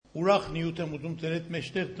Ուրախ նյութ եմ ուզում ձեր հետ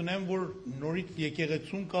մեջտեղ տնեմ, որ նորից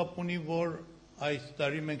եկեղեցուն կապ ունի, որ այս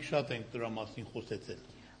տարի մենք շատ ենք դրա մասին խոսեցել։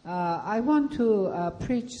 I want to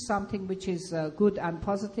preach something which is good and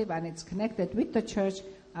positive, and it's connected with the church,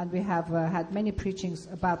 and we have had many preachings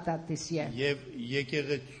about that this year. Եվ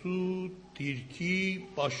եկեղեցու դիրքի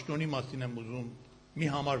պաշտոնի մասին եմ ուզում մի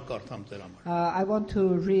համար կարդամ ձեր համար։ I want to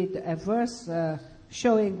read a verse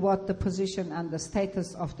showing what the position and the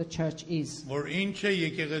status of the church is. Որ ինչ է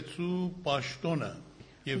եկեղեցու պաշտոնը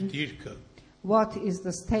եւ դիրքը։ What is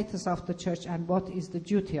the status of the church and what is the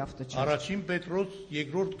duty of the church? Առաջին Պետրոս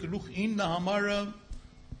 2-րդ գլուխ 9 համարը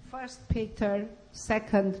 1 Peter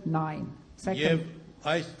 2:9. Եվ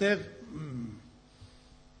այստեղ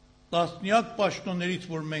տասնյակ պաշտոններից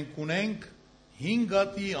որ մենք ունենք 5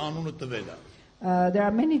 հատի անունը տվել է։ There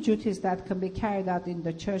are many duties that can be carried out in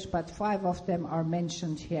the church, but 5 of them are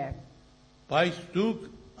mentioned here. Բայց դուք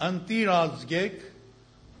ընտիր ազգեք,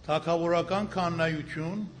 թագավորական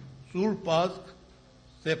կանայություն, սուրբ ազգ,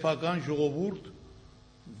 սեփական ժողովուրդ,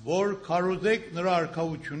 որ քարոզեք նրա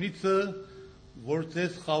արքայությունիցը, որ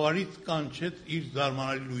ձեզ խավարից կանչեց իր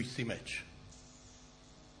զարմանալի լույսի մեջ։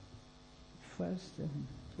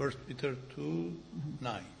 First Peter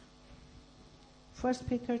 2:9. 1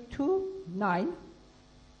 Peter 2:9.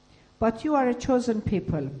 But you are a chosen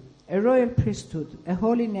people, a royal priesthood, a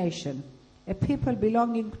holy nation, a people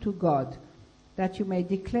belonging to God, that you may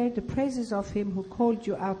declare the praises of him who called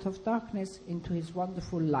you out of darkness into his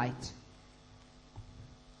wonderful light.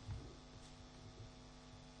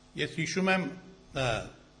 Ես հիշում եմ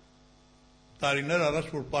տարիներ առաջ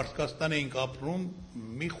որ Պարսկաստան էինք ապրում,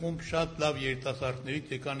 մի խումբ շատ լավ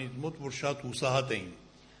երիտասարդներից եկան ինձ մոտ, որ շատ հուսահատ էին։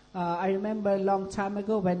 I remember a long time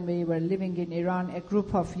ago when we were living in Iran, a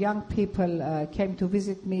group of young people came to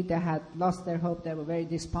visit me. They had lost their hope. They were very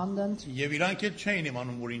despondent. Եվ իրանք էլ չէին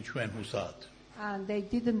իմանում, որ ինչու են հուսահատ։ And they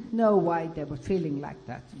didn't know why they were feeling like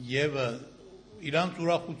that. Եվ իրանք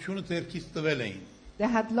ուրախությունը ձեռքից տվել էին։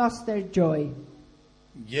 They had lost their joy.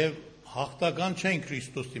 Եվ հաղթական չէին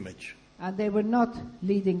Քրիստոսի մեջ։ And they were not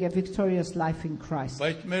leading a victorious life in Christ.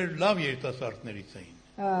 Բայց մեր լավ երիտասարդներից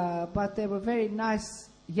էին։ But they were very nice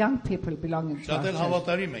young people belonging to Շատ էլ our church.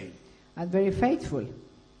 հավատարիմ էին։ And very faithful.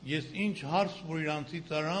 Ես ինչ հարց որ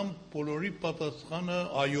իրանցից արամ, բոլորի պատասխանը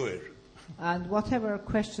այո էր։ And whatever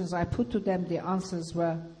questions I put to them, the answers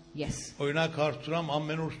were yes. Օրինակ հարցրամ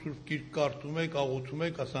ամեն օր Սուրբ Գիրք կարդում եք, աղոթում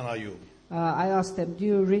եք, ասան այո։ I asked them, do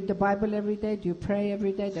you read the Bible every day? Do you pray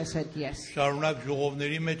every day? They said yes. Շարունակ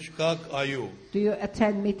ժողովների մեջ կաք, այո։ Do you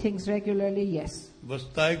attend meetings regularly? Yes.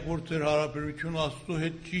 Վստահ եք որ ձեր հարաբերությունը Աստծո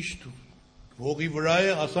հետ ճիշտ հողի վրա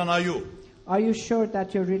է, ասան այո։ Are you sure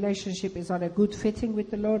that your relationship is on a good footing with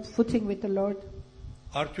the Lord?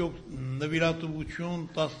 Արդյոք նվիրատվություն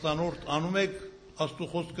 10-րդ անում եք, Աստծո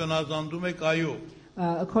խոսքը նազանդում եք, այո։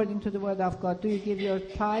 According to the word of God, do you give your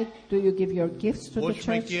tithe? Do you give your gifts to the Ոչ church?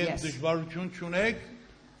 մեկի հետ Yes. դժվարություն չունեք,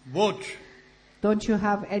 ոչ։ Don't you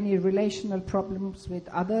have any relational problems with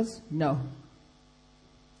others? No.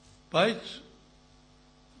 Բայց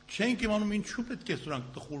չենք իմանում ինչու պետք է սրանք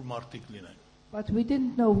տխուր մարդիկ լինեն։ But we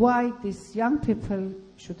didn't know why these young people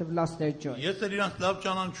should have lost their joy. Ես էլ իրանց լավ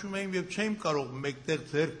ճանաչում եմ եւ չեմ կարող մեկտեղ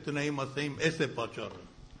ձեռք տնեի ասեիմ, էս է պատճառը։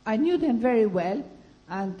 I knew them very well,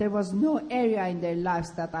 and there was no area in their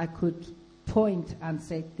lives that I could point and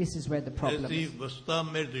say, this is where the problem Էսի is.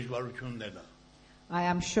 վստահ մեր դժվարությունն է։ I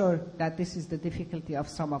am sure that this is the difficulty of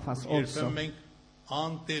some of us also. Երբեմն մենք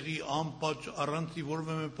անտեղի անպաճ առանց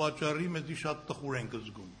որևէ պատճառի մեզի շատ տխուր ենք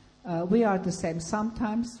զգում։ We are the same.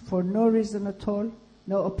 Sometimes, for no reason at all,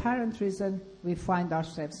 no apparent reason, we find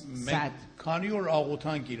ourselves sad. Մենք քանի օր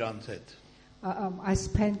աղոթանք իրանց հետ։ I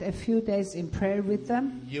spent a few days in prayer with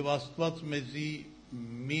them, Եվ Աստված մեզի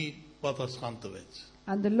մի պատասխան տվեց,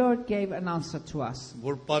 and the Lord gave an answer to us.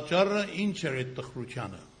 որ պատճառը ինչ էր այդ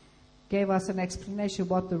տխրությանը։ Gave us an explanation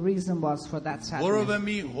what the reason was for that Որովհետև sadness.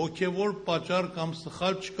 մի հոգևոր պատճառ կամ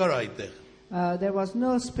սխալ չկար այդտեղ։ There was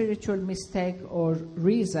no spiritual mistake or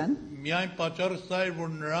reason. Միայն պատճառը սա էր, որ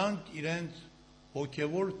նրանք իրենց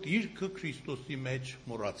հոգևոր դիրքը Քրիստոսի մեջ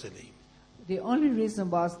մոռացել էին։ The only reason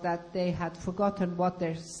was that they had forgotten what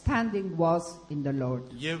their standing was in the Lord.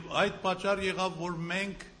 Եվ այդ պատճառ եղավ, որ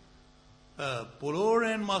մենք բոլոր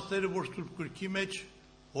այն մասերը, որ Սուրբ Գրքի մեջ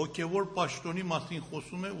հոգևոր պաշտոնի մասին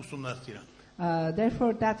խոսում է, ուսումնասիրանք։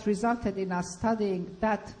 Therefore, that resulted in us studying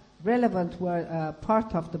that relevant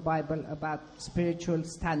part of the Bible about spiritual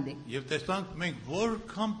standing. Եվ տեսանք մենք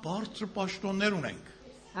որքան բարձր պաշտոններ ունենք։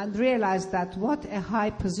 And realized that what a high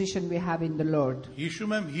position we have in the Lord.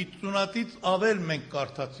 Հիշում եմ 50-ից ավել մենք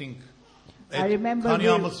կարդացինք I remember քանի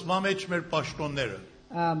we- ամսվա մեջ մեր պաշտոնները։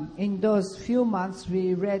 In those few months,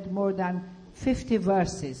 we read more than 50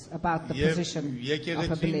 verses about the Եվ position of a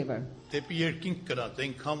եկեղեցին believer. դեպի երկինք գնաց,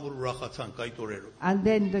 այնքան որ ուրախացանք այդ օրերով։ And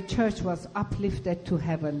then the church was uplifted to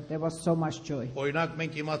heaven. There was so much joy. Օրինակ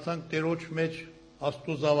մենք իմացանք Տերոջ մեջ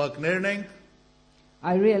Աստծո զավակներն ենք,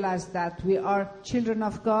 I realized that we are children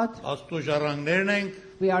of God. Աստծո ժառանգներն ենք,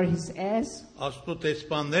 We are His heirs. Աստծո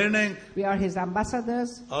տեսպաններն ենք, We are His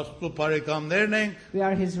ambassadors. Աստծո բարեկամներն ենք, We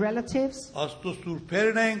are His relatives. Աստծո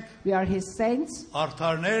սուրբերն ենք, We are His saints.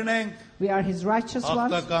 արդարներն ենք, We are His righteous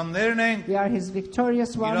ones. հաղթականներն ենք, We are His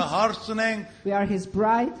victorious իր ones. հարսն ենք, We are His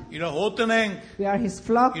bride. իր հոտն ենք, We are His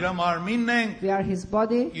flock. իր մարմինն ենք, We are His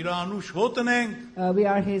body. իր անուշ հոտն ենք, We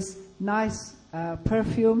are His nice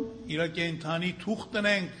perfume. իր կենթանի թուղթն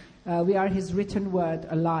ենք We are His written word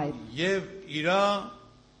alive. եւ իր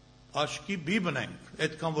աշկի բիբն ենք,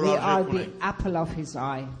 այդքան որ We are արժեք the ունենք։ apple of His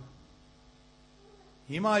eye.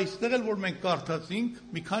 Հիմա այստեղ էլ որ մենք կարդացինք,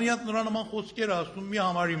 մի քանի հատ նրա նման խոսքեր ասում մի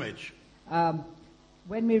համարի մեջ։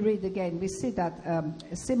 When we read again, we see that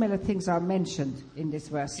similar things are mentioned in this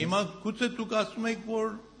verse. Հիմա գուցե դուք ասում եք,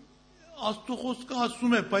 որ Աստծո խոսքը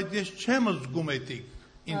ասում է, բայց ես չեմ զգում էդիկ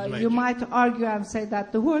ինձ You մեջ։ might argue and say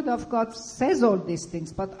that the word of God says all these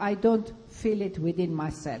things, but I don't feel it within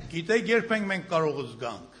myself. Գիտեք, երբ ենք մենք կարող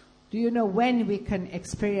զգանք։ Do you know when we can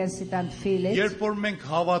experience it and feel it? Երբ որ մենք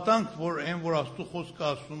հավատանք, որ այն որ Աստծո խոսքը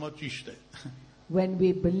ասում է ճիշտ է։ When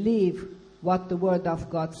we believe what the word of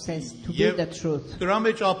God says to be the truth դրա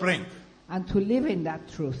մեջ ապրենք։ and to live in that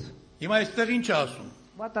truth. Հիմա այստեղ ինչ է ասում։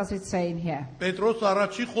 What does it say in here? Պետրոս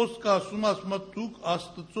առաջի խոսքը ասում է դուք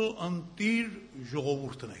Աստծո ընտիր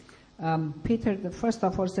ժողովուրդն եք։ Peter, the first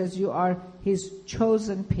of all, says you are His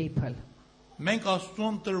chosen people. Մենք Աստծո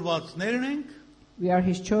ընտրվածներն ենք, We are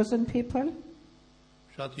His chosen people.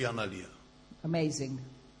 շատ հիանալի է։ Amazing.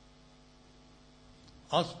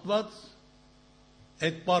 Աստված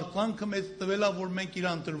այդ պարտանքը մեզ տվել է, որ մենք իր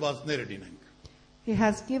ընտրվածները լինենք։ He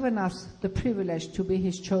has given us the privilege to be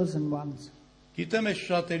His chosen ones. Գիտեմ, այս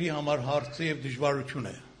շատերի համար հարց է եւ դժվարություն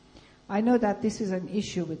է։ I know that this is an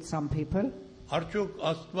issue with some people. Արդյոք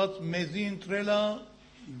Աստված մեզի ընտրել է,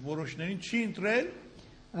 որոշներին չի ընտրել։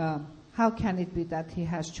 How can it be that He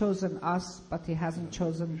has chosen us, but He hasn't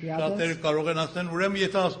chosen the Շատերը others? կարող են ասեն, ուրեմն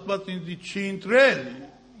եթե Աստված ինձ չի ընտրել,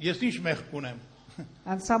 ես ինչ մեղք ունեմ։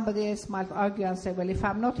 And somebody else might argue and say, well, if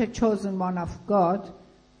I'm not a chosen one of God,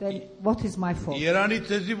 then what is my fault? Երանի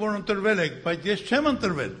ցեզի որ ընտրվել եք, բայց ես չեմ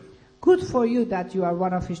ընտրվել։ Good for you that you are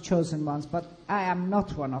one of His chosen ones, but I am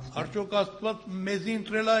not one of them. Արդյոք Աստված մեզի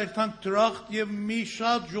ընտրել է երթան դրախտ եւ մի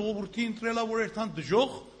շատ ժողովրդի ընտրել է, որ երթան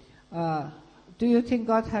դժող։ Do you think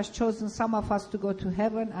God has chosen some of us to go to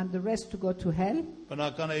heaven and the rest to go to hell?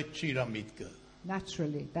 Բնական է չի իր միտքը։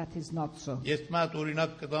 Naturally, that is not so. Ես մի հատ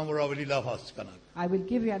օրինակ կտամ, որ ավելի լավ հասկանաք։ I will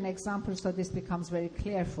give you an example so this becomes very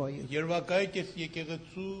clear for you. Երվակայեք ես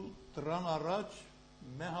եկեղեցու դրան առաջ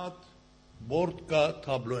մի հատ բորդ կա,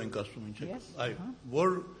 թաբլո ենք ասում ինչ է։ Yes, Այո,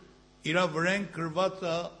 որ իրա վրան գրված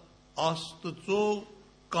է Աստծո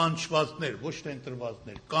կանչվածներ, ոչ թե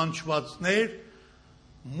ընտրվածներ, կանչվածներ,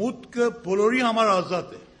 մուտքը բոլորի համար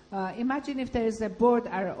ազատ է։ Imagine if there is a board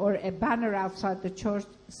or a banner outside the church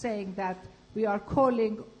saying that we are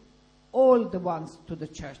calling all the ones to the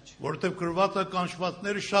church. Որտեւ գրված է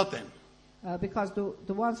կանչվածները շատ են։ Because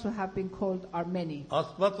the ones who have been called are many.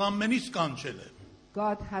 Աստված ամենից կանչել է։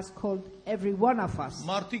 God has called every one of us.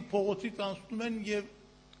 Մարդիկ փողոցից անցնում են եւ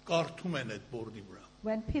կարդում են այդ բորդի վրա։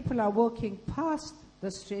 When people are walking past the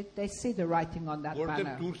street, they see the writing on that Որտեւ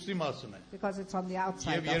banner դուրսի մասն է։ because it's on the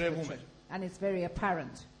outside of Եվ the երևում է։ church and it's very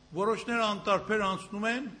apparent. Որոշները անտարբեր անցնում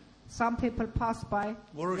են, Some people pass by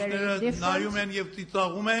very որոշները նայում indifferent. են եւ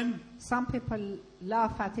ծիծաղում են, Some people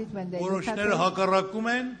laugh at it when they look at որոշները it. հակառակում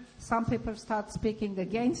են, Some people start speaking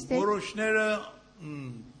against it. որոշները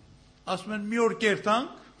ասում են մի օր կերտանք,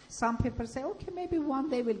 Some people say, okay, maybe one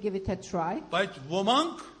day we'll give it a try. բայց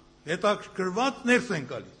ոմանք հետաքրքրված ներս են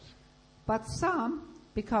գալիս։ But some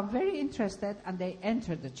become very interested and they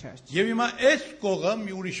enter the church. Եվ հիմա այս կողը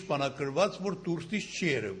մի ուրիշ բան է գրված, որ դուրսից չի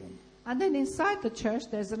երևում։ And then inside the church,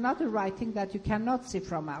 there's another writing that you cannot see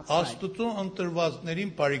from outside. Աստծո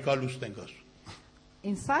ընտրվածներին բարիկալուստ ենք ասում։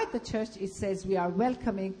 Inside the church, it says we are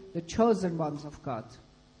welcoming the chosen ones of God.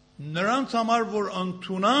 Նրանց համար որ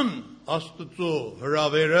ընդունան Աստծո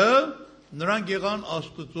հրավերը, նրանք եղան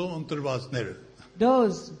Աստծո ընտրվածները։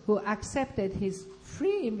 Those who accepted His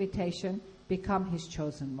free invitation become His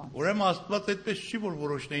chosen ones. Ուրեմն Աստված այդպես չի որ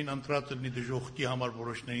որոշներին ընտրած լինի դժողքի համար,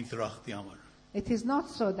 որոշներին դրախտի համար։ It is not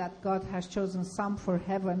so that God has chosen some for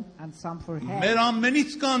heaven and some for hell. Մեր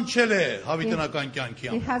ամենից կանչել է հավիտենական կյանքի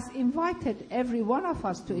He համար։ has invited every one of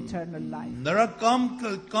us to eternal life. Նրա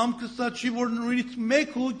կամքը սա չի որ նույնիսկ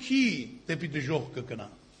մեկ հոգի դեպի դժող կգնա։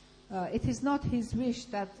 It is not his wish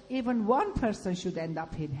that even one person should end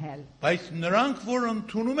up in hell. Բայց նրանք, որ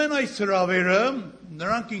ընդունում են այս հրավերը,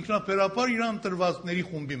 նրանք ինքնաբերաբար իրան տրվածների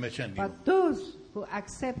խումբի մեջ են լինում։ But those who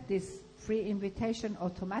accept this free invitation,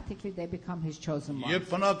 automatically they become his chosen ones. Եվ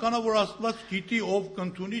բնական է, որ Աստված գիտի ով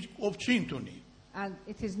կընդունի, ով չի ընդունի։ And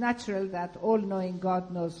it is natural that all-knowing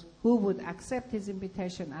God knows who would accept his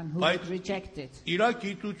invitation and who would reject it. Իր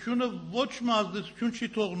գիտությունը ոչ մի ազդեցություն չի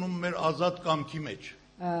թողնում մեր ազատ կամքի մեջ։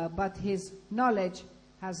 But his knowledge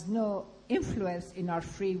has no influence in our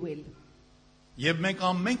free will. Եվ մենք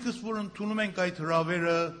ամենքս, որ ընդունում ենք այդ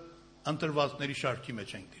հրավերը, ընտրվածների շարքի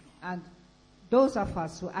մեջ ենք դինում։ And those of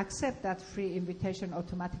us who accept that free invitation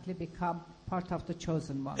automatically become part of the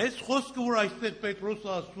chosen ones. Այս խոսքը, որ այստեղ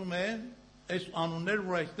Պետրոսը ասում է, այս անուններ,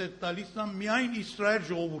 որ այստեղ տալիս են, միայն Իսրայել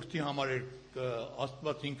ժողովրդի համար է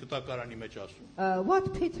Աստված հին կտակարանի մեջ ասում։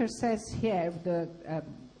 What Peter says here, the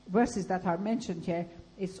verses that are mentioned here,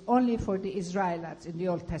 is only for the Israelites in the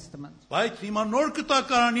Old Testament. Բայց հիմա նոր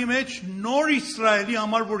կտակարանի մեջ նոր Իսրայելի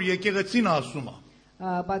համար, որ եկեղեցին ասում է։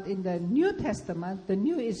 But in the New Testament, the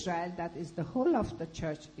new Israel, that is the whole of the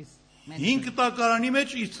church, is mentioned. Հին կտակարանի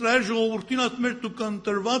մեջ Իսրայել ժողովրդին ասում էր դուք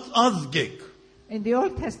ընտրված ազգ եք։ In the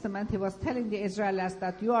Old Testament, he was telling the Israelites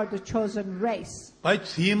that you are the chosen race.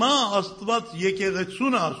 Բայց հիմա Աստված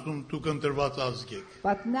եկեղեցուն է ասում դուք ընտրված ազգ եք։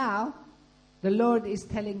 But now, the Lord is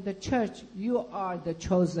telling the church, you are the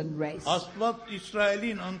chosen race. Աստված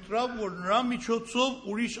Իսրայելին ընտրավ, որ նրա միջոցով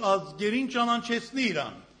ուրիշ ազգերին ճանաչեցնի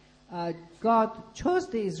իրան։ God chose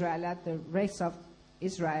the Israelite, the race of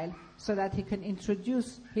Israel, so that he can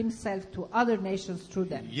introduce himself to other nations through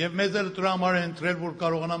them. Եվ մեզ էլ դրա համար է ընտրել, որ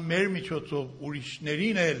կարողանա մեր միջոցով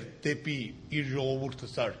ուրիշներին էլ դեպի իր ժողովուրդը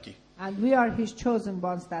սարքի։ And we are his chosen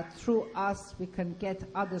ones, that through us we can get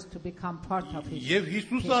others to become part of his Եվ Հիսուս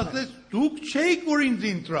people. ասեց, դուք չէիք որ ինձ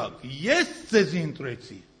ընտրաք, ես ձեզ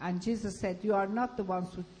ընտրեցի։ And Jesus said, you are not the ones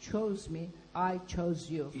who chose me, I chose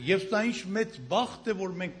you. Եվ սա ինչ մեծ բախտ է,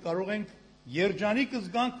 որ մենք կարող ենք երջանիկ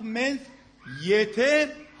զգանք մեզ, եթե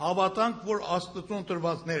հավատանք, որ Աստծո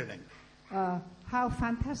ընտրվածներն ենք։ How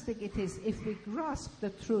fantastic it is if we grasp the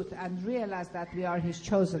truth and realize that we are his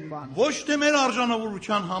chosen ones. Ոչ թե մեր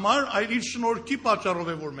արժանավորության համար, այլ իր շնորհքի պատճառով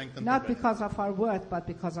է, որ մենք Not ընտրվել։ because of our worth, but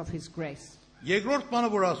because of his grace. Երկրորդ բանը,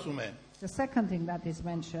 որ ասում է, The second thing that is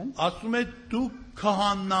mentioned, ասում է դուք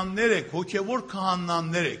քահանաներ եք, հոգևոր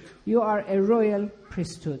քահանաներ եք։ you are a royal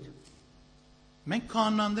priesthood. Մենք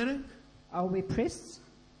քահանաներ ենք։ Are we priests?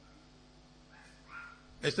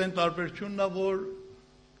 Այսեն տարբերությունն է, որ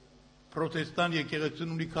պրոտեստան եկեղեցին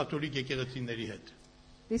ունի կաթոլիկ եկեղեցիների հետ։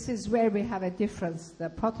 This is where we have a difference. The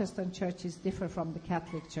Protestant churches differ from the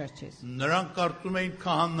Catholic churches. Նրանք կարծում էին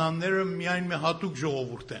քահանաները միայն մի հատուկ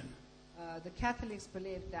ժողովուրդ են։ The Catholics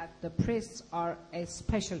believe that the priests are a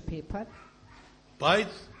special people.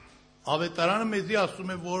 Բայց ավետարանը մեզի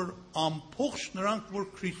ասում է, որ ամբողջ նրանք, որ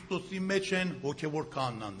Քրիստոսի մեջ են, հոգևոր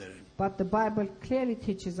քահանաներ են։ But the Bible clearly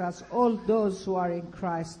teaches us all those who are in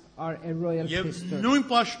Christ are a royal Եվ priesthood. նույն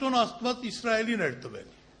պաշտոն Աստված Իսրայելին էր տվել։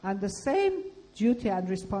 And the same duty and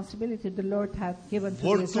responsibility the Lord had given to the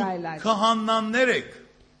Որ դուք Israelites. քահանաներ եք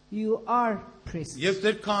You are priests եւ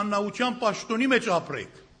ձեր քահանաության պաշտոնի մեջ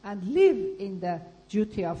ապրեք։ and live in the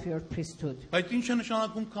duty of your priesthood. Բայց ինչ է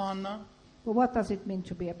նշանակում քահանա։ But what does it mean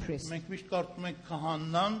to be a priest? Մենք միշտ կարծում ենք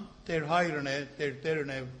քահանան Տեր հայրն է, Տերն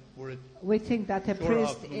է, որ We think that a Sure,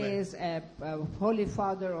 priest absolutely. is a holy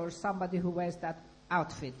father or somebody who wears that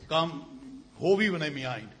outfit, կամ հովիվն է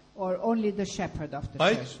միայն։ or only the shepherd of the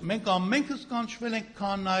Բայց church. մենք ամենքս կանչվել ենք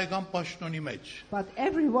քահանայական պաշտոնի մեջ։ But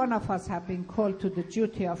every one of us have been called to the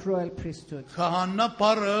duty of royal priesthood. Քահանա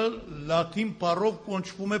բառը լատին բառով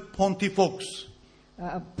կոչվում է pontifex։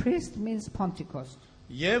 A priest means Pentecost.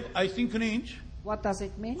 Եվ այսինքն ինչ։ What does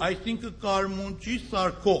it mean? Այսինքն կարմունջի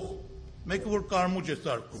սարքող, մեկը որ կարմուջ է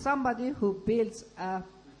սարքում։ Somebody who builds a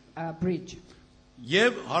bridge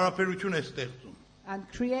Եվ հարաբերություն է ստեղծում։ and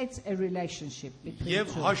creates a relationship between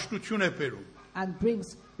Եվ two հաշտություն է բերում։ and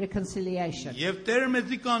brings reconciliation. Եվ Տերը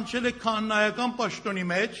մեզի կանչել է քահանայական պաշտոնի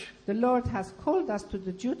մեջ, The Lord has called us to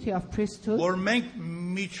the duty of priesthood, որ մենք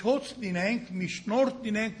միջոց լինենք, միջնորդ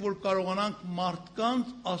լինենք, որ կարողանանք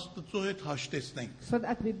մարդկանց Աստծո հետ հաշտեցնենք։ so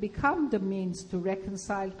that we become the means to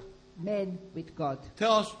reconcile men with God. Թե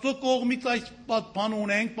Աստծո կողմից այս բան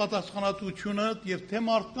ունենք պատասխանատվությունը եւ թե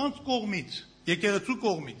մարդկանց կողմից, եկեղեցու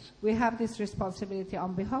կողմից։ We have this responsibility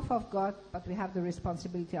on behalf of God, but we have the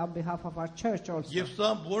responsibility on behalf of our church also. Եվ սա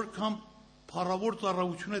որքան փառավոր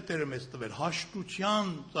ծառայություն է Տերը մեզ տվել, հաշտության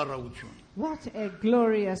ծառայություն։ What a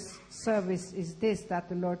glorious service is this that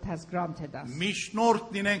the Lord has granted us.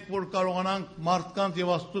 Միջնորդ լինենք, որ կարողանանք մարդկանց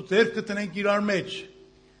եւ Աստծո ձեռքը տնենք իրար մեջ։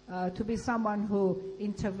 to be someone who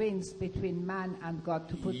intervenes between man and God,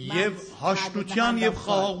 to put Եվ man's hand in the հաշտության hand եւ of God,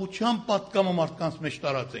 խաղաղության պատկամը մարդկանց մեջ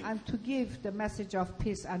տարածենք։ and to give the message of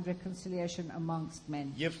peace and reconciliation amongst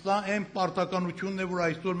men. Եվ սա այն պարտականությունն է, որ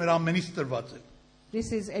այսօր մեր ամենից տրված է։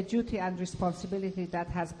 This is a duty and responsibility that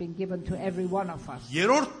has been given to every one of us.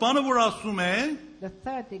 Երրորդ բանը, որ ասում է, The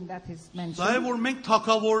third thing that is սա է, mentioned, որ մենք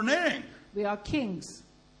թագավորներ ենք։ we are kings.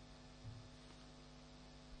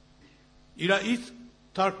 Իրա իսկ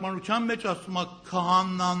թարգմանության մեջ ասում է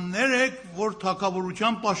քահանաներ եք, որ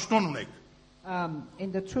թագավորության պաշտոն ունեք։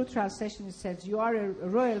 In the true translation it says, you are a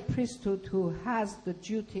royal priesthood who has the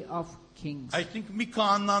duty of kings. Այսինքն մի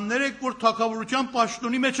քահանաներ եք, որ թագավորության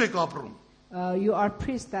պաշտոնի մեջ եք ապրում։ You are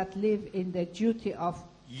priests that live in the duty of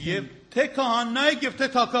Եվ թե քահանա եք եւ թե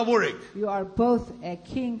թագավոր եք։ You are both a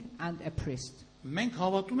king and a priest. Մենք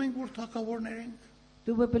հավատում ենք, որ թագավորներ ենք։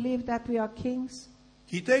 Do we believe that we are kings?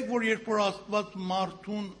 Գիտեք, որ երբ որ Աստված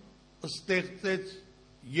մարդուն ստեղծեց,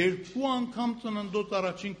 երկու անգամ ծննդոց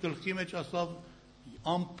առաջին գլխի մեջ ասավ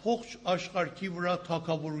ամբողջ աշխարհի վրա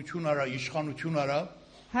թագավորություն արա, իշխանություն արա։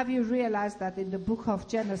 Have you realized that in the book of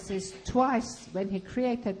Genesis, twice when he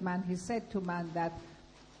created man, he said to man that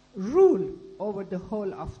rule over the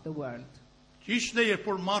whole of the world. Ճիշտ է, երբ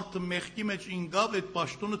որ մարդը մեղքի մեջ ինգավ, այդ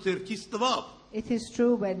պաշտոնը ձեռքից տվավ։ It is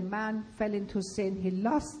true when man fell into sin, he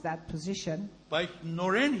lost that position. Բայց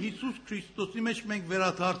նորեն Հիսուս Քրիստոսի մեջ մենք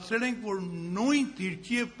վերադարձել ենք, որ նույն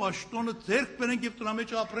դիրքի եւ պաշտոնը ձեռք բերենք եւ դրա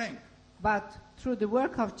մեջ ապրենք։ But through the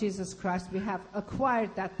work of Jesus Christ, we have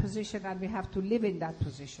acquired that position and we have to live in that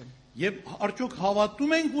position. Եվ արդյոք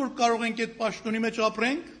հավատում ենք, որ կարող ենք այդ պաշտոնի մեջ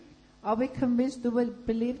ապրենք։ Are we convinced, do we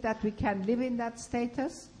believe that we can live in that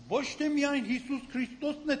status? Ոչ թե միայն Հիսուս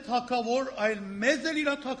Քրիստոսն է թագավոր, այլ մեզ էլ իր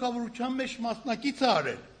թագավորության մեջ մասնակից է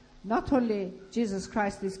արել։ Not only Jesus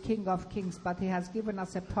Christ is King of Kings, but he has given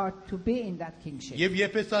us a part to be in that kingship. Եվ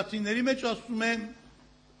Եփեսացիների մեջ ասում է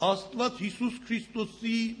Աստված Հիսուս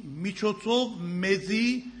Քրիստոսի միջոցով մեզի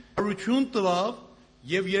բարություն տվավ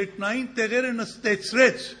եւ երկնային տեղերը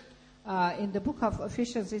նստեցրեց։ In the book of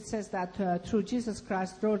Ephesians it says that through Jesus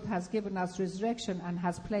Christ, Lord has given us resurrection and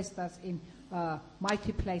has placed us in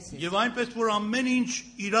mighty places. Եվ այնպես որ ամեն ինչ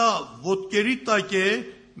իր ոտքերի տակ է,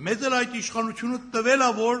 մեզ էլ այդ իշխանությունը տվել է,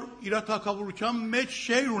 որ իր թագավորության մեջ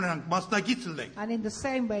շեյր ունենք, մասնակից լինենք։ And in the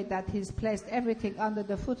same way that he's placed everything under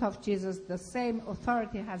the foot of Jesus, the same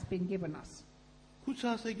authority has been given us.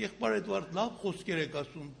 Գուցե ասեք, եղբայր Էդվարդ, լավ խոսքեր եք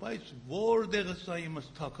ասում, բայց որտեղը սա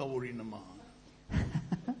իմս թագավորի նման։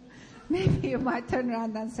 Maybe you might turn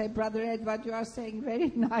around and say, Brother Edward, you are saying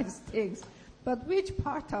very nice things, but which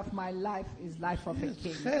part of my life is life of a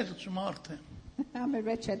king? Խեղճ մարդ եմ, I'm a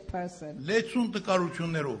wretched person լեցուն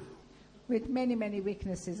տկարություններով։ with many, many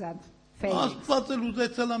weaknesses and failings. Աստված էլ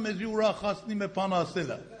ուզեցել է մեզի ուրախացնի, մեր բան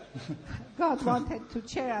ասել է։ God wanted to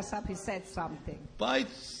cheer us up, he said something.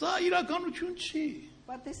 Բայց սա իրականություն չի։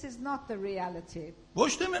 But this is not the reality. Ոչ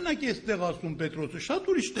թե մենակ էստեղ ասում Պետրոսը, շատ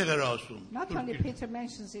ուրիշ տեղեր ասում։ Not only Peter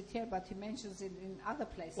mentions it here, but he mentions it in other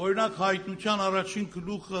places. Օրինակ հայտնության առաջին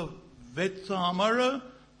գլուխը 6 համարը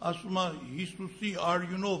ասում է Հիսուսի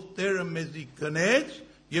արյունով Տերը մեզի գնեց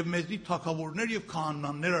եւ մեզի թագավորներ եւ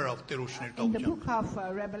քահանաներ արավ Տերոջներ In the կապության։ book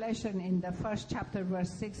of Revelation, in the first chapter,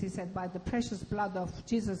 verse 6, he said, by the precious blood of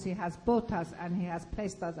Jesus, he has bought us and he has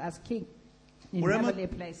placed us as king in heavenly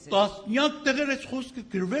places. Տասնյակ տեղեր այս խոսքը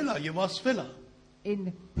գրվել է եւ ասվել է։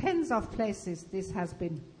 In tens of places, this has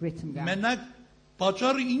been written down. Մենակ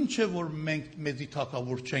պատճառը ինչ է, որ մենք մեզի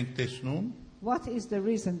թագավոր չենք տեսնում։ What is the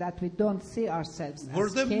reason that we don't see ourselves as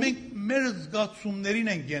Որտեղ king? մենք մեր զգացումներին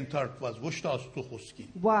ենք ենթարկված, ոչ թե Աստծո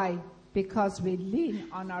խոսքին։ Why? Because we lean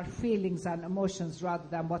on our feelings and emotions rather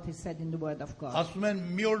than what is said in the Word of God. Ասում են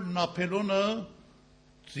մի օր Նապոլեոնը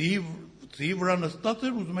ծի վրա նստած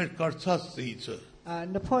էր, ուզում էր կարծած ծիծը։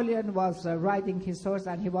 Napoleon was riding his horse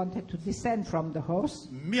and he wanted to descend from the horse.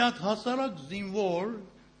 Մի հատ հասարակ զինվոր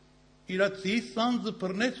իր ծի սանձը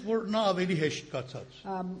բռնեց, որ նա ավելի հեշտ կացած։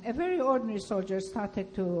 A very ordinary soldier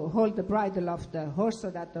started to hold the bridle of the horse so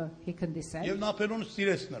that he can descend. Եվ Նապոլեոնը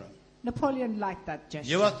սիրեց նրան։ Napoleon liked that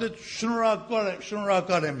gesture. Եվ ասեց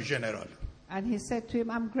շնորհակալ եմ ժեներալ։ And he said to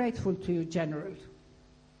him, I'm grateful to you, General.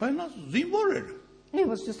 Բայց նա զինվոր էր։ He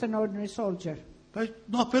was just an ordinary soldier. Բայց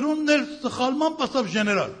Նապոլեոնն էլ սխալմամբ ասավ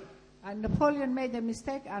ժեներալ։ And Napoleon made a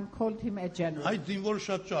mistake and called him a general. Այդ զինվորը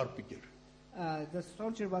շատ ճարպիկ էր։ The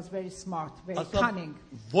soldier was very smart, very Ասավ, cunning.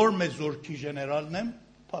 որ մեզ զորքի ժեներալն եմ,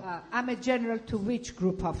 I'm a general to which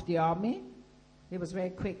group of the army? He was very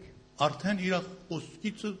quick. արդեն իր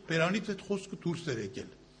խոսքից բերանից այդ խոսքը դուրս էր եկել։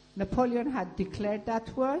 Napoleon had declared that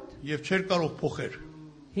word. Եվ չէր կարող փոխել։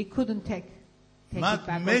 He couldn't take take Մատ it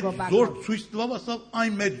back or մեծ go back զոր home. ցույց տվավ, ասավ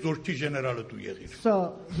այն մեծ զորքի գեներալը դու եղիր։ So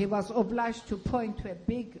he was obliged to point to a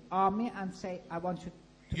big army and say, I want you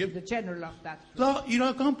to be Yep. the general of that. Դա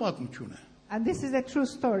իրական պատմություն է։ And this is a true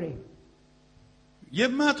story.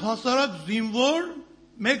 Եվ մատ հասարակ զինվոր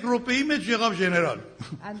մեկ րոպեի մեջ եղավ գեներալ։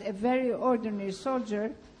 And a very ordinary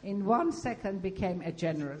soldier in 1 second became a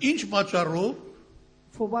general. Ինչ պատճառով,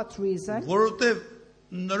 For what reason? որովհետև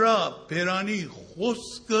նրա բերանի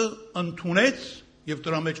խոսքը ընդունեց եւ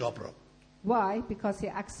դրա մեջ ապրավ։ Why? Because he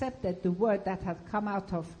accepted the word that had come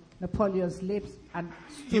out of Napoleon's lips and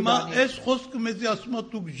stood Հիմա on it. այս խոսքը մեզի ասում է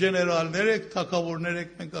դուք գեներալներ եք, թակավորներ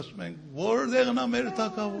եք, մենք ասում ենք, որտեղն է մեր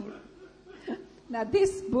թակավորը։ Now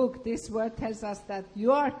this book, this word tells us that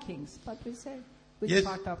you are kings, but we say, which Ես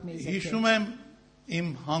part of me is a հիշում king? եմ իմ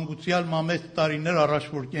հանգուցյալ մամեծ տարիներ առաջ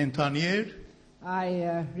որ կենթանի էր,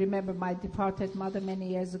 I remember my departed mother many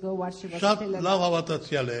years ago while she was շատ still լավ alive.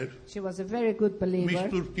 հավատացյալ էր, She was a very good believer. միշտ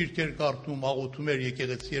դուր գիրքեր կարդում, աղոթում էր,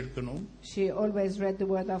 եկեղեցի էր գնում, She always read the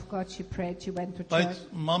word of God. She prayed. She went to բայց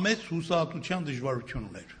church. մամեծ հուսահատության դժվարություն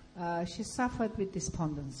ուներ։ She suffered with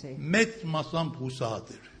despondency. Մեծ մասամբ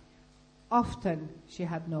հուսահատ էր, Often she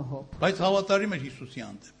had no hope. բայց հավատարիմ էր Հիսուսի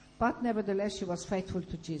հանդեպ։ But nevertheless, she was faithful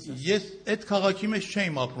to Jesus. Ես այդ քաղաքի մեջ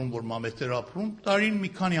չէի ապրում, որ մամեծ էր ապրում, տարին մի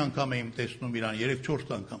քանի անգամ եմ տեսնում իրան,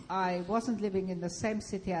 3-4 անգամ։ I wasn't living in the same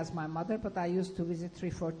city as my mother, but I used to visit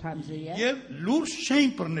 3-4 times a year. Եվ լուրջ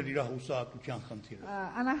չէին բռնել իր հուսահատության խնդիրը։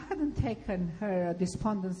 And I hadn't taken her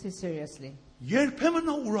despondency seriously. Երբեմն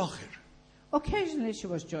նա ուրախ էր, Occasionally she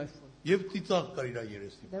was joyful. եւ ծիծաղ կար իր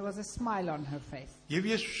երեսի։ There was a smile on her face. Եվ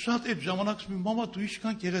ես շատ այդ ժամանակ ասում եմ, մամա, դու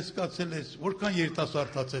ինչքան գեղեցկացել ես, որքան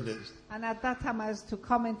երիտասարդացել ես։ And at that time I used to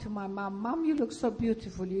comment to my mom, Mom, you look so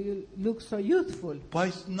beautiful, you look so youthful.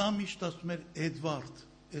 Բայց նա միշտ ասում էր, Էդվարդ,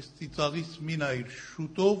 այս ծիծաղից մի նայր,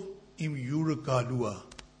 շուտով իմ յուրը գալու է։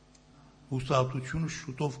 Հուսահատությունը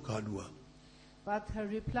շուտով գալու է։ But her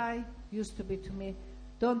reply used to be to me,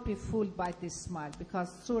 don't be fooled by this smile, because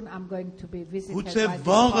soon I'm going to be visited Գուցե by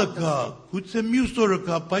վաղը գա, despondency. գուցե մյուս օրը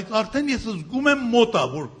գա, բայց արդեն ես զգում եմ մոտ է,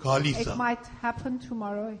 որ գալիս It է։ might happen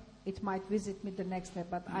tomorrow, it might visit me the next day,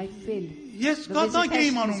 but I feel. Ես the կատակ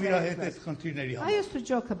էի visitation անում is իր very հետ close. այս խնդիրների I համար։ used to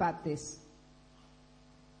joke about this.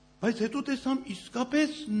 Բայց հետո տեսամ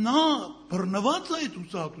իսկապես նա բռնված է այդ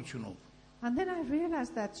հուսահատությունով։ And then I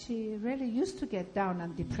realized that she really used to get down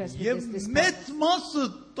and depressed with Եվ this մեծ despair. մասը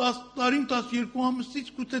 10 տարին 12 ամսից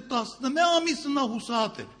գուցե 19 ամիսը նա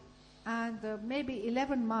հուսահատ էր։ And maybe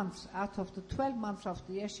 11 months out of the 12 months of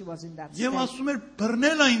the year, she was in that Եվ state. ասում էր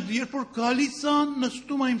բռնել այն, երբ որ գալիս է,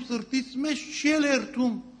 նստում է իմ սրտից մեջ, չի էլ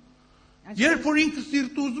երթում։ And she, Երբ որ ինքը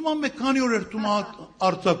սիրտը ուզում է, մեկ քանի օր երթում է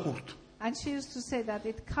արձակուրդ։ and she used to say that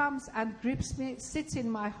it comes and grips me, sits in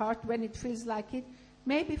my heart when it feels like it.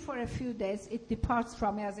 Maybe for a few days, it departs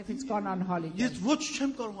from me as if it's gone on holiday. Ես ոչ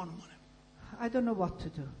չեմ կարողանում անեմ։ I don't know what to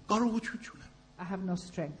do. Կարողություն չունեմ։ I have no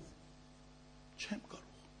strength. Չեմ կարող։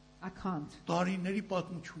 I can't. Տարիների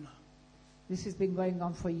պատմություն է։ This has been going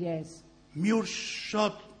on for years. Մի օր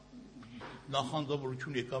շատ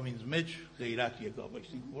նախանձավորություն եկավ ինձ մեջ, ղեյրատ եկավ,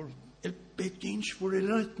 այսինքն որ էլ պետք է ինչ-որ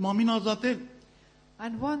էլ այդ մամին ազատել։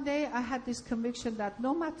 And one day I had this conviction that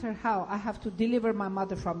no matter how, I have to deliver my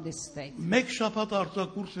mother from this state. Մեկ շաբաթ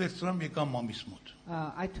արձակուրս վերցրամ եկամ մամիս մոտ։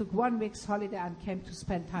 I took 1 week's holiday and came to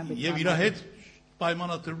spend time with Եվ my իր mother. հետ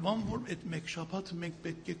պայմանավորվամ, որ այդ մեկ շաբաթը մենք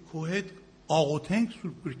պետք է քո հետ աղոթենք,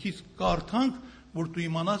 Սուրբ Գրքից կարդանք, որ դու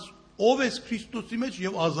իմանաս ով ես Քրիստոսի մեջ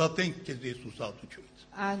եւ ազատենք քեզ Հիսուս ատությունից։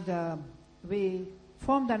 And we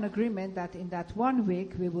formed an agreement that in that 1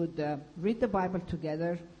 week we would read the Bible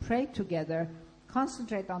together, pray together,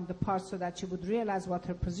 concentrate on the parts so that she would realize what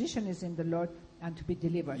her position is in the Lord and to be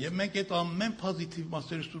delivered. Եվ մենք այդ ամեն պոզիտիվ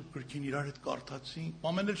մասերը Սուրբ Գրքին իրար հետ կարդացինք,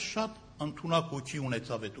 ամեն էլ շատ ընդունակ հոգի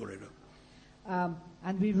ունեցավ այդ օրերը։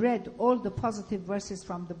 And we read all the positive verses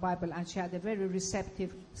from the Bible, and she had a very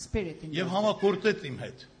receptive spirit in Եվ her. համակորձեց իմ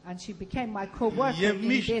հետ։ And she became my co-worker Եվ in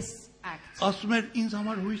միշտ this act. ասում էր ինձ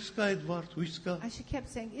համար հույս կա Էդվարդ, հույս կա։ And she kept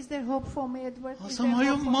saying, is there hope for me, Edward? Is Ասամ there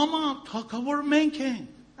այո, hope for me?" մամա, թակավոր մենք ենք։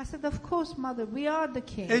 I said, of course, mother, we are the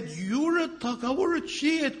king. Այդ յուրը թակավորը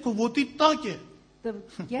չի, այդ քո ոտի տակ է։ The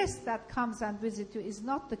guest that comes and visits you is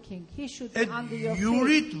not the king. He should be Այդ under your feet.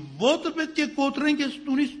 յուրիդ ոտը պետք է կոտրենք, այս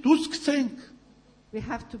տունից դուրս գցենք։ We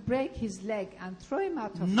have to break his leg and throw him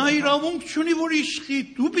out of Նա the house. իրավունք չունի, որ իշխի,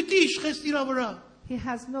 դու պիտի իշխես իր վրա։ He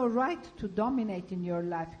has no right to dominate in your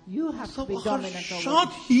life. You have to Ասա, be ախր dominant over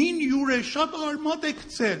շատ him. հին յուր է, շատ արմատ է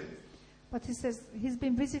գցել։ But he says, he's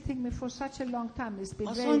been visiting me for such a long time. It's been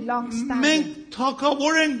Ասա, very long մենք standing.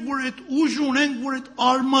 թակավոր ենք, որ այդ ուժ ունենք, որ այդ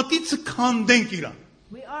արմատից քանդենք իրան։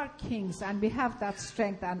 We are kings and we have that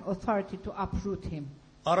strength and authority to uproot him.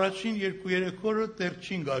 Առաջին 2-3 օրը դեռ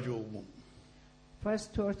չին գաջողվում։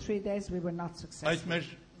 First 2 or 3 days we were not Այս successful.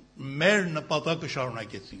 մեր նպատակը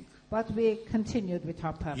շարունակեցինք։ But we continued with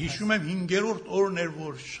our purpose. Հիշում եմ 5-րդ օրն էր,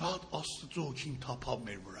 որ շատ Աստծո օգին թափավ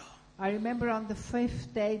մեր վրա։ I remember on the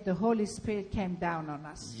 5th day the Holy Spirit came down on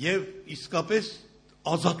us. Եվ իսկապես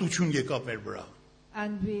ազատություն եկավ մեր վրա։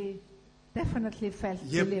 And we definitely felt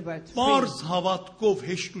Եվ delivered. Free. բարձ հավատքով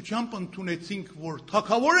հեշտությամբ ընդունեցինք, որ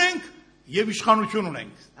թագավոր ենք եւ իշխանություն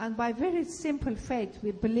ունենք։ And by very simple faith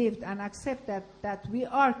we believed and accepted that we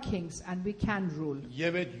are kings and we can rule.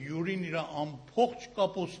 Եվ այդ յուրին իր ամբողջ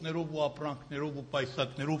կապոցներով ու ապրանքներով ու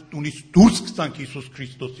պայսակներով տունից դուրս գցանք Հիսուս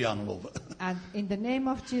Քրիստոսի անունով։ And in the name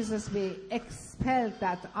of Jesus we expelled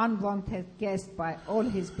that unwanted guest by all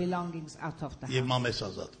his belongings out of the Եվ house. մամես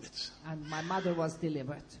ազատվեց։ And my mother was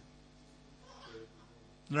delivered.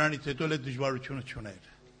 Նրանից հետո էլ այդ դժվարությունը չուներ։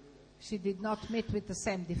 She did not meet with the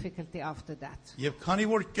same difficulty after that. Եվ քանի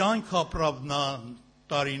որ կյանք ապրավ նա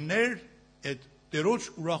տարիներ, այդ Տերոջ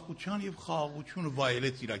ուրախության եւ խաղաղությունը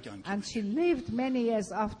վայելեց իր կյանքի։ And she lived many years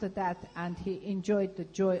after that and he enjoyed the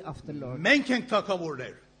joy of the Lord. Մենք ենք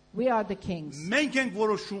թագավորներ։ We are the kings. Մենք ենք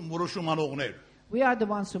որոշում անողներ։ We are the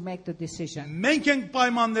ones who make the decision. Մենք ենք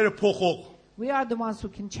պայմանները փոխող։ We are the ones who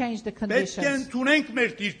can change the Պետք է conditions. ընդունենք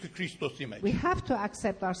մեր Տիրքը Քրիստոսի մեջ։ We have to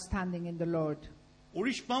accept our standing in the Lord.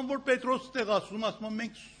 Ուրիշ բան որ Պետրոս տեղ ասում է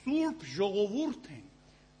մենք սուրբ ժողովուրդ ենք։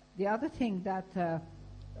 The other thing that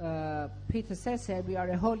Peter says here, we are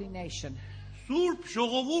a holy nation. Սուրբ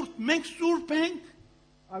ժողովուրդ, մենք սուրբ ենք։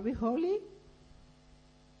 Are we holy?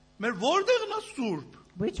 Մեր որտեղն է սուրբ։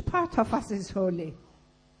 Which part of us is holy?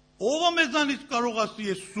 Ո՞վ է մեզանից կարող ասի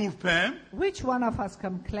ես սուրբ եմ։ Which one of us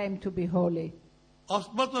can claim to be holy?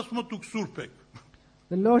 Աստված ասում է դուք սուրբ եք։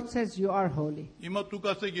 The Lord says you are holy. Հիմա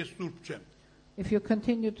դուք ասեք ես սուրբ չեմ։ If you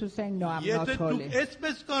continue to say no, I'm not Եթե դուք holy.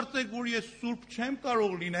 այսպես կարծեք, որ ես սուրբ չեմ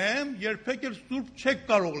կարող լինեմ, երբեք էլ սուրբ չեք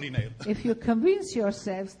կարող լինել։ If you convince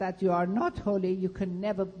yourselves that you are not holy, you can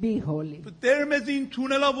never be holy. Տերը մեզ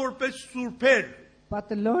ընդունել է որպես սուրբեր։ But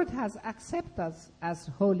the Lord has accepted us as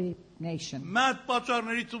holy nation. Մատ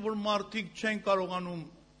պատճառներից որ մարդիկ չեն կարողանում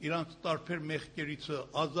իրանց տարբեր մեղքերից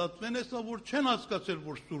ազատվեն, հեսա որ չեն հասկացել,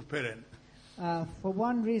 որ սուրբեր են։ For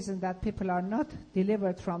one reason that people are not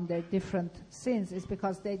delivered from their different sins is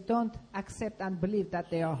because they don't accept and believe that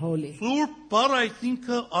they are holy. Սուրբ բառ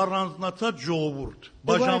այսինքն առանձնացած ժողովուրդ,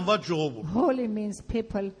 բաժանված ժողովուրդ։ Holy means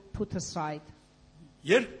people put aside.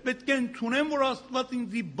 Երբ պետք է ընդունեմ, որ Աստված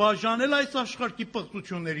ինձ բաժանել այս աշխարհի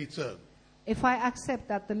պղծություններից, If I accept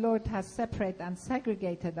that the Lord has separated and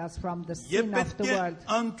segregated us from the եւ sin of պետք the է world,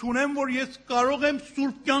 ընդունեմ, որ ես կարող եմ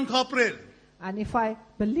սուրբ կյանք ապրել, and if I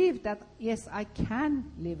believe that, yes, I can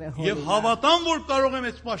live a holy եւ life, հավատամ, որ կարող եմ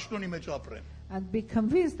այս պաշտոնի մեջ ապրեմ։ and be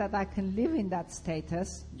convinced that I can live in that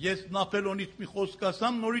status, Ես Նապոլեոնից մի խոսք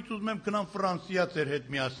ասամ, նորից ուզում եմ գնամ Ֆրանսիա ձեր հետ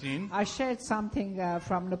միասին։ I shared something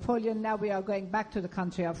from Napoleon. Now we are going back to the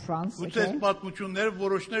country of France Գուցե այս again. պատմությունները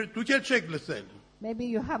որոշները դուք էլ չեք լսել։ Maybe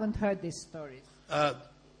you haven't heard these stories.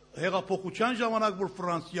 Հեղափոխության ժամանակ որ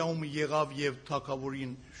Ֆրանսիայում եղավ եւ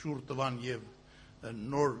թագավորին շուռ տվան եւ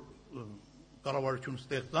նոր կառավարություն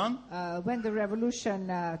ստեղծան, When the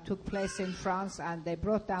revolution took place in France and they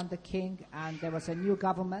brought down the king and there was a new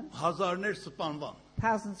government, հազարներ սպանվան,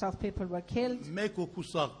 thousands of people were killed. մեկ հոգու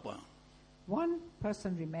սաղբա։ One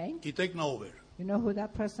person remained. Գիտեք նա ով էր։ You know who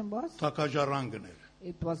that person was? Թագաժառանգն էր։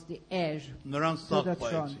 It was the heir Նրան to the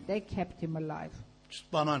throne. սաղբայեցին, They kept him alive.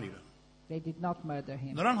 չսպանան իրան։ They did not murder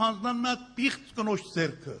him. Նրան հանձնան մի հատ պիղծ կնոջ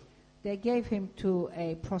ձեռքը, They gave him to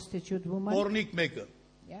a prostitute woman, Օրնիկ մեկը,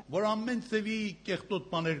 yeah, որ ամեն ծևի կեղտոտ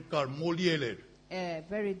բաներ կար, մոլիել էր։ a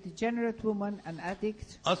very degenerate woman, an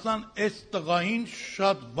addict. Ասան այս տղային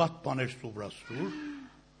շատ վատ բաներ սովորացրու,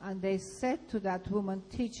 And they said to that woman,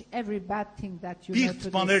 teach every bad thing that you know պիղծ to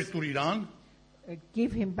բաներ this. տուր իրան,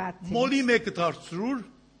 Give him bad մոլի things. մեկը դարձրու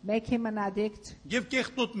Make him an addict եւ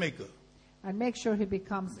կեղտոտ մեկը, and make sure he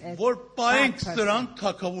becomes a որ bad պայենք person. սրան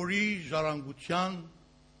թակավորի ժառանգության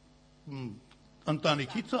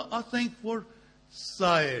ընտանիքից, ասենք որ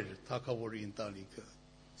սա էր թակավորի ընտանիքը։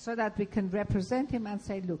 So that we can represent him and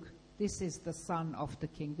say, look, this is the son of the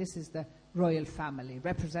king. This is the royal family,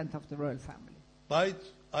 represent of the royal family. Բայց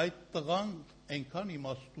այդ տղան այնքան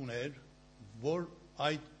իմաստուն էր, որ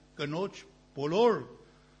այդ կնոջ բոլոր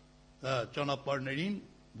ճանապարհներին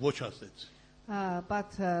ոչ ասեց։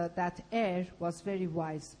 But that heir was very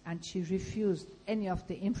wise and she refused any of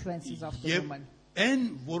the influences of the Եվ woman. այն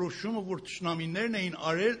որոշումը, որ ճշնամիներն էին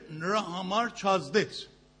արել, նրա համար չազդեց։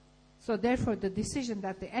 So therefore the decision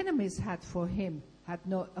that the enemies had for him had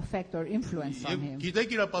no effect or influence on Եվ him.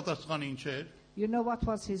 գիտեք իր պատասխանը ինչ էր։ You know what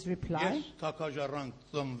was his reply? Ես թակաժառանգ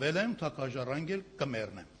ծնվել եմ, թակաժառանգ էլ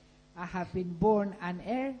կմեռնեմ։ I have been born an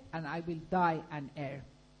heir and I will die an heir.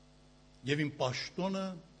 Եվ իմ պաշտոնը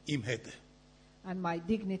իմ հետ է։ And my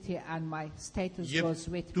dignity and my status Եվ goes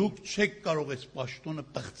with me. դուք չեք կարող այս պաշտոնը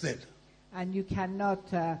բղծել։ And you cannot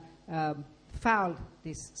foul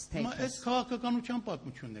this Հիմա այս status. քաղաքականության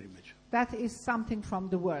պատմությունների մեջ։ That is something from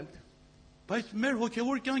the world. Բայց մեր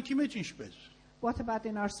հոգևոր կյանքի մեջ ինչպես։ What about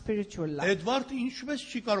in our spiritual life? Էդվարդը ինչպես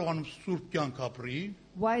չի կարողանում սուրբ կյանք ապրի,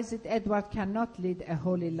 Why is it Edward cannot lead a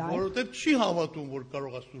holy life? որովհետև չի հավատում, որ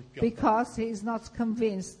կարող է սուրբ կյանք։ Because he is not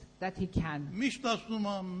convinced that he can. Միշտ ասում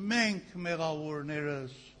է մենք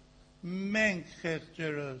մեղավորներս, մենք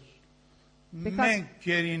խեղճերս, մենք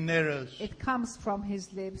գերիներս, It comes from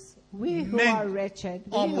his lips. We who Մենք are wretched,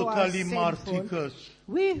 we who are ամոթալի sinful, մարդիկս,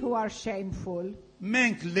 we who are shameful,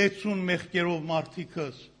 մենք լեցուն մեղքերով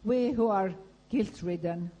մարդիկս։ we who are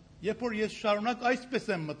guilt-ridden. Երբ որ ես շարունակ այսպես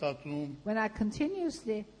եմ մտածում, When I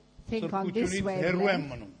continuously think on this սրբությունից way, հեռու եմ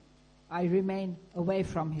մնում։ I remain away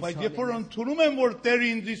from his Բայց երբ որ holiness. ընդունում եմ, որ Տերը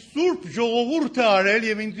ինձ սուրբ ժողովուրդ է արել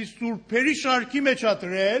եւ ինձ սուրբերի շարքի մեջ է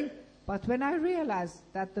դրել, But when I realize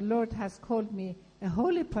that the Lord has called me a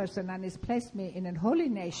holy person and has placed me in a holy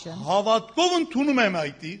nation, հավատքով ընդունում եմ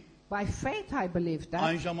այդի, by faith I believe that,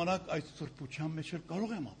 այն ժամանակ այս սրբության մեջ էլ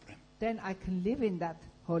կարող եմ ապրեմ։ then I can live in that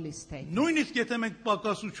holy state. Նույնիսկ եթե մենք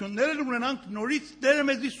պակասություններ ունենանք, նորից Տերը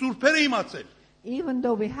մեզի սուրբեր է իմացել, Even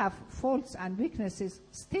though we have faults and weaknesses,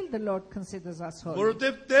 still the Lord considers us holy.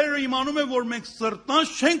 որովհետեւ Տերը իմանում է, որ մենք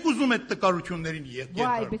սրտանց չենք ուզում այդ տկարություններին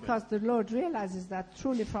Why? եկել։ Because the Lord realizes that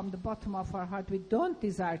truly from the bottom of our heart we don't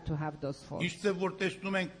desire to have those faults. Իսկ որ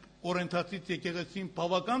տեսնում ենք Կորինթացից եկեղեցին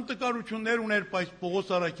բավական տկարություններ ուներ, բայց Պողոս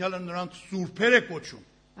Արաքյալը նրանց սուրբեր է կոչում։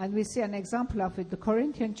 And we see an example of it. The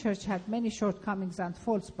Corinthian church had many shortcomings and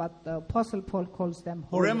faults, but the Apostle Paul calls them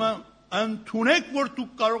holy. Ուրեմն ընդունեք, որ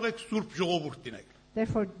դուք կարող եք սուրբ ժողովուրդ լինել։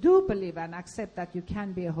 Therefore, do believe and accept that you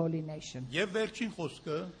can be a holy nation. Եվ վերջին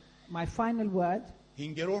խոսքը, My final word,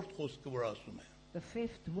 5-րդ խոսքը, որ ասում է, the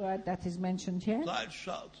fifth word that is mentioned here, դա էլ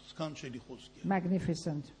շատ սքանչելի խոսք է։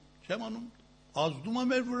 magnificent. Չեմ անում, ազդում է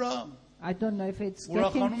մեր վրա, I don't know if it's getting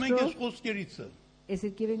ուրախանում ենք այս through. խոսքերիցը։ Is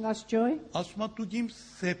it giving us joy? Ասում է դուք իմ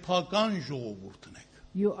սեփական ժողովուրդն եք։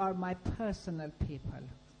 You are my personal people.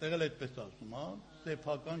 Դեղել այդպես ասում, հա,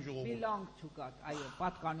 սեփական ժողովուրդ։ Belong to God. Այո,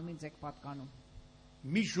 պատկանում ինձ եք պատկանում.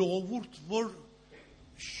 Մի ժողովուրդ, որ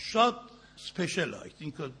շատ սպեշալ է,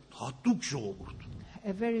 այսինքն հատուկ ժողովուրդ։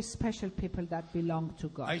 A very special people that belong to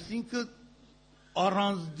God. Այսինքն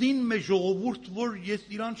առանձին մի ժողովուրդ, որ ես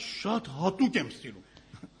իրան շատ հատուկ եմ սիրում։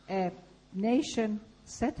 A nation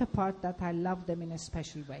set apart that I love them in a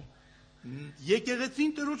special way.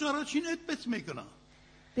 Եկեղեցին Տերոջ առաջին այդպես մեկն է։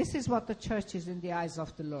 This is what the church is in the eyes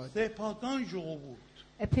of the Lord. Սեփական ժողովուրդ։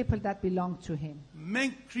 A people that belong to Him.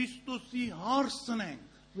 Մենք Քրիստոսի հարսն ենք։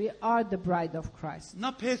 We are the bride of Christ.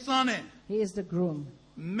 Նա փեսան է։ He is the groom.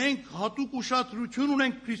 Մենք հատուկ ուշադրություն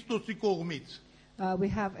ունենք Քրիստոսի կողմից։ We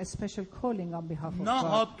have a special calling on behalf of Նա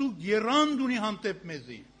God. հատուկ երանգ ունի հանդեպ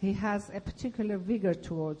մեզի։ He has a particular vigor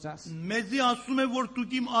towards us. Մեզի ասում է, որ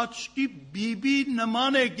դուք իմ աչքի բիբի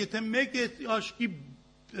նման եք, եթե մեկ է աչքի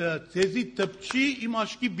ցեզի տպչի, իմ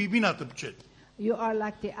աչքի բիբին է տպչել։ You are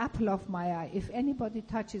like the apple of my eye. If anybody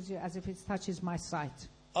touches you as if it touches my sight.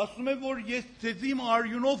 Ասում է, որ ես ցեզի իմ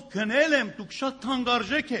արյունով գնել եմ, դուք շատ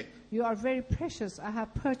թանկարժեք եք։ You are very precious. I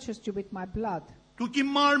have purchased you with my blood. Դուք իմ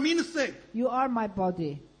մարմինս եք։ You are my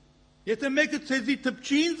body. Եթե մեկը ցեզի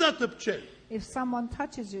տպչի, ինձ է տպչել։ If someone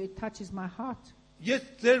touches you, it touches my heart. Ես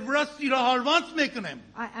ձեր վրա սիրահարված մեկն եմ։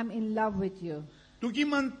 I am in love with you. Դուք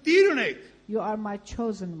իմ ընտիրն եք։ You are my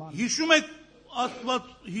chosen one. Հիշում եք Աստված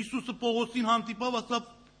Հիսուսը Պողոսին հանդիպավ, ասավ.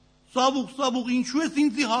 Սավուղ, ինչու ես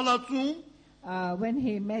ինձի հալածում։ When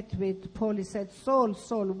he met with Paul, he said, Saul,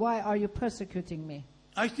 Saul, why are you persecuting me?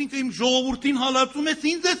 Այսինքն իմ ժողովրդին հալածում ես,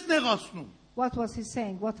 ինձ ես նեղացնում։ What was he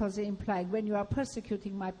saying? What was he implying? When you are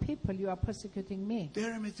persecuting my people, you are persecuting me.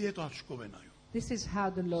 Տերը մեզ հետ աչքով է նայում։ This is how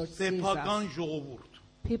the Lord sees Սեփական us. ժողովուրդ։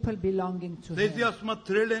 People belonging to Ձեզի him. ասում եմ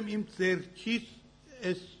դրել եմ իմ ձեռքից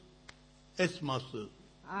այս մասը։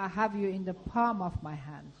 I have you in the palm of my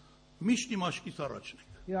hand. Միշտ իմ աչքից առաջն եք։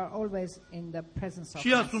 You are always in the presence of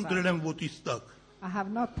Չի my ասում side. դրել եմ ոտից տակ։ I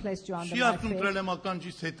have not placed you under Չի my ասում feet, դրել եմ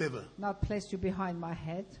ականջիս հետևը, not placed you behind my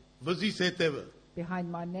head, վզիս հետևը,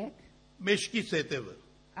 behind my neck, մեջքիս հետևը,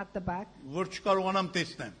 at the back, որ չկարողանամ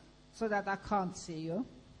տեսնեմ։ so that I can't see you.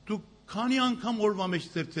 Դուք քանի անգամ օրվա մեջ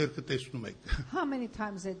ձեր ձեռքը տեսնում եք։ How many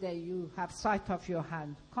times a day you have sight of your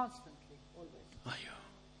hand? Constantly, always. Այո։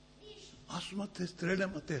 Ասում եմ դες դրել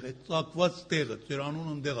եմ այդտեղ, այդ ծակված տեղը, ձեր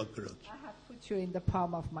անունը ընդեղ է գրած։ I have put put you in the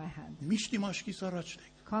palm of my hand. Միշտ իմ աչքիս առաջն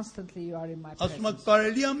եք։ Constantly you are in my Ասում եք presence.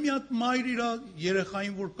 կարելի է մի հատ մայր իր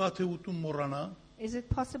երեխային որ կաթե ուտում մոռանա։ Is it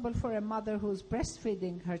possible for a mother who's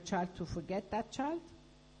breastfeeding her child to forget that child?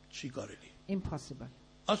 Չի կարելի։ Impossible.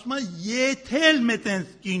 Ասում է եթե էլ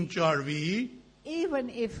մետենց կին ճարվի, Even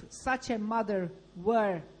if such a mother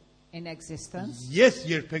were in existence, ես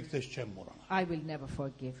երբեք ձեզ չեմ մոռանա։ I will never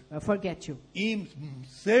forget you. Իմ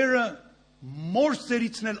սերը մոր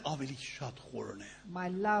սերիցն էլ ավելի շատ խորն է։ My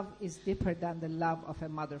love is deeper than the love of a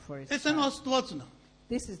mother for its Էս են child. Աստվածն է։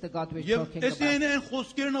 This is the God we're Եվ talking էս about. են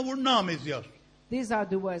խոսքերն ա որ նա մեզի ասում։ These are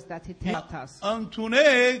the words that he tells us.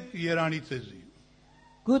 Անտունեք Երանի ծեզի։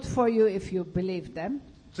 Good for you if you believe them.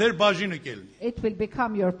 Ձեր բաժինը կելնի։ It will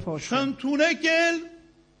become your portion. Չընդունեք էլ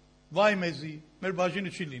վայ մեզի։ Մեր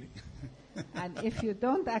բաժինը չի լինի։ And if you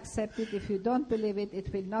don't accept it, if you don't believe it,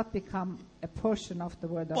 it will not become a portion of the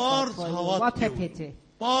word of God Պարզ for you. հավատք What a է pity.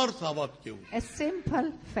 ուզում։ Պարզ հավատք է ուզում։ A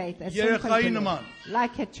simple faith, a simple Երեխայի belief, նման։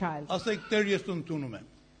 like a child. Ասեք Տեր ես ընդունում եմ։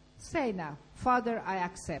 Say now, Father, I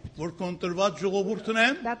accept Որ կոնտրված ժողովուրդն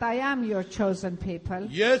եմ, that I am your chosen people.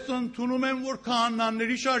 ես ընդունում եմ որ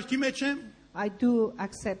քահանաների շարքի մեջ եմ, I do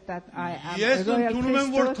accept that I am ես a royal ընդունում եմ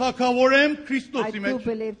որ priesthood. թագավոր եմ I Քրիստոսի do մեջ,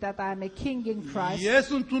 believe that I am a king in Christ. ես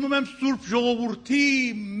ընդունում եմ Սուրբ ժողովրդի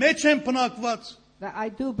մեջ եմ բնակված, That I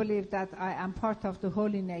do believe that I am part of the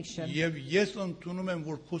holy nation. եւ ես ընդունում եմ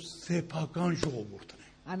որ քո սեփական ժողովուրդն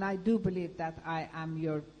եմ։ And I do believe that I am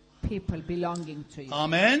your people belonging to you.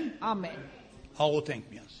 Ամեն։ Amen. Աղոթենք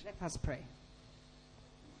միասին։ Let us pray.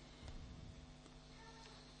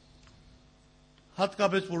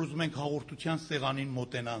 Հատկապես որ ուզում ենք հաղորդության սեղանին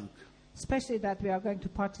մոտենանք, Especially that we are going to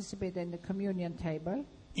participate in the communion table.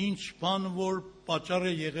 ինչ բան որ պատճառ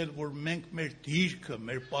է եղել որ մենք մեր դիրքը,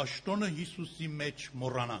 մեր պաշտոնը Հիսուսի մեջ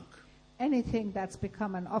մոռանանք։ Anything that's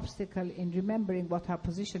become an obstacle in remembering what our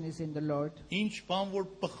position is in the Lord. Ինչ բան որ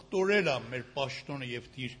բխտորել է մեր պաշտոնը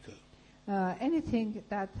եւ դիրքը։ Anything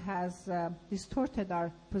that has distorted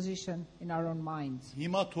our position in our own minds.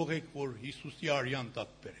 Հիմա թողեք որ Հիսուսի արյան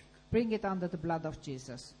տակ բերենք։ Bring it under the blood of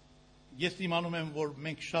Jesus. Ես իմանում եմ որ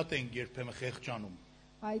մենք շատ ենք երբեմն խեղճանում։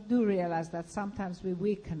 I do realize that sometimes we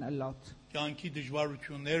weaken a lot. Կյանքի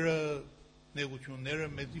դժվարությունները, նեղությունները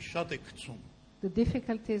մեզի շատ է գցում։ The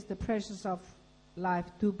difficulties, the pressures of life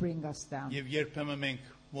do bring us down. Եվ երբեմն մենք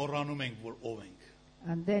մոռանում ենք որ ով ենք։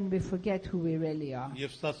 And then we forget who we really are.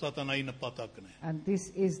 Եվ սա սատանայի նպատակն է։ And this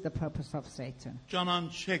is the purpose of Satan.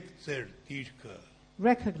 Ճանաչեք ձեր դիրքը,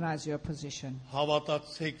 Recognize your position.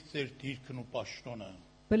 հավատացեք ձեր դիրքն ու պաշտոնը,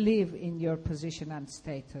 Believe in your position and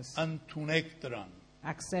status. ընդունեք դրան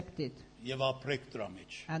Accept it եւ ապրեք դրա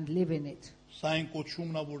մեջ։ and live in it. Սա այն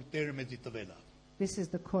կոչումն է որ Տերը մեզի տվել է։ This is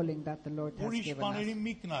the calling that the Lord has Ուրիշ given բաների us.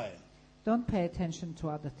 մի կնայ։ Don't pay attention to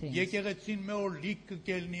other things. Եկեղեցին մի օր լիք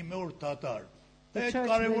կգելնի, մի օր դատար։ The Այդ church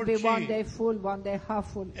will կարևոր be one չի։ day full, one day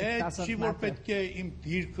half full. It Այդ doesn't չի որ matter. պետք է իմ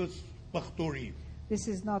դիրքս բխտորի This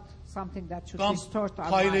is not something that should կամ distort our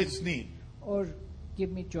minds քայլեցնի։ or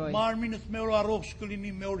give me joy. Մարմինս մի օր առողջ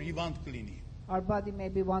կլինի, մի օր հիվանդ կլինի։ Our body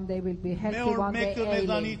maybe one day will be Մի healthy, օր one day մեկը ailing.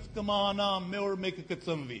 մեզանից կմահանա, մի օր մեկը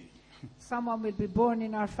կծնվի։ Someone will be born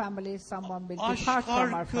in our family, someone will depart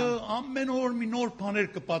from our Աշխարհը family. ամեն օր մի նոր բաներ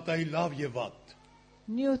կպատահի լավ եւ վատ։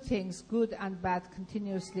 New things, good and bad,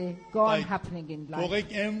 continuously go on Այդ happening in life.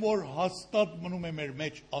 Թողեք այն որ հաստատ մնում է մեր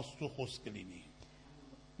մեջ Աստծո խոսքը լինի։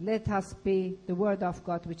 Let us be the word of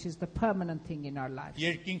God, which is the permanent thing in our life.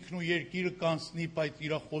 Երկինքն ու երկիրը կանցնի, բայց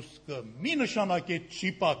իր խոսքը մի նշանակե չի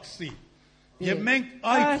պակսի։ Եվ մենք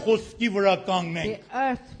այդ խոսքի վրա The կանգնենք։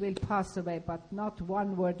 earth will pass away, but not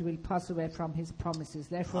one word will pass away from his promises.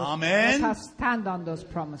 Therefore, Amen. let us stand on those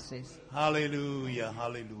promises. Հալելույա,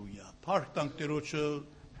 հալելույա։ Փառք տանք Տերոջը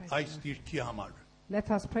այս դիրքի համար։ Let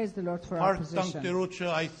us praise the Lord for our Փառք տանք position. Տերոջը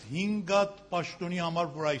այս 5 պաշտոնի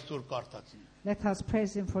համար, որ այսօր կարդացին։ Let us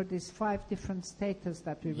praise him for these 5 different status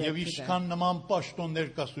that we read Եվ today. ինչքան նման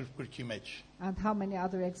պաշտոններ կա Սուրբ Գրքի մեջ։ And how many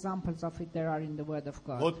other examples of it there are in the word of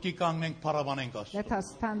God. Ոտքի կանգնենք, փառաբանենք Let Աստծո։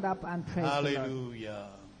 us stand up and praise the Lord. Hallelujah.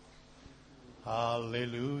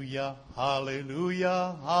 Hallelujah.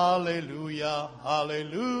 Hallelujah. Hallelujah.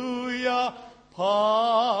 Hallelujah.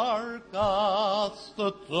 Փառք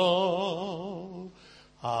Աստծո։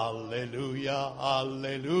 Hallelujah.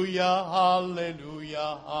 Hallelujah.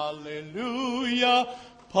 Hallelujah. Hallelujah.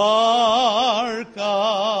 Փառք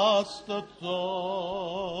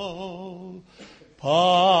Աստծո։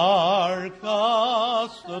 Փառք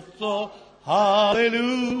Աստծո,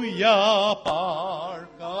 hallelujah,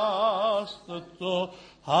 փառք Աստծո,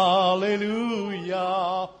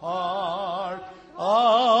 hallelujah, փառք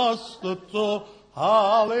Աստծո,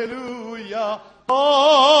 hallelujah,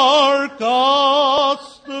 Arkastutso.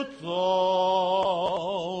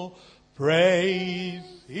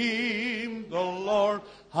 Praise him, the Lord.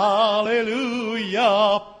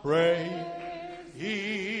 Hallelujah. Praise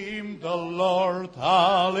him, the Lord.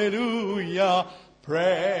 Hallelujah.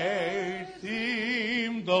 Praise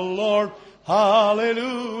him, the Lord.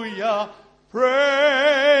 Hallelujah.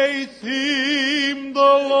 Praise him, the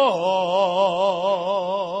Lord.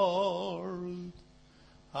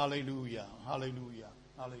 Hallelujah. Hallelujah.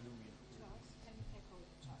 Hallelujah.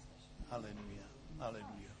 Hallelujah.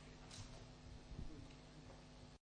 Hallelujah.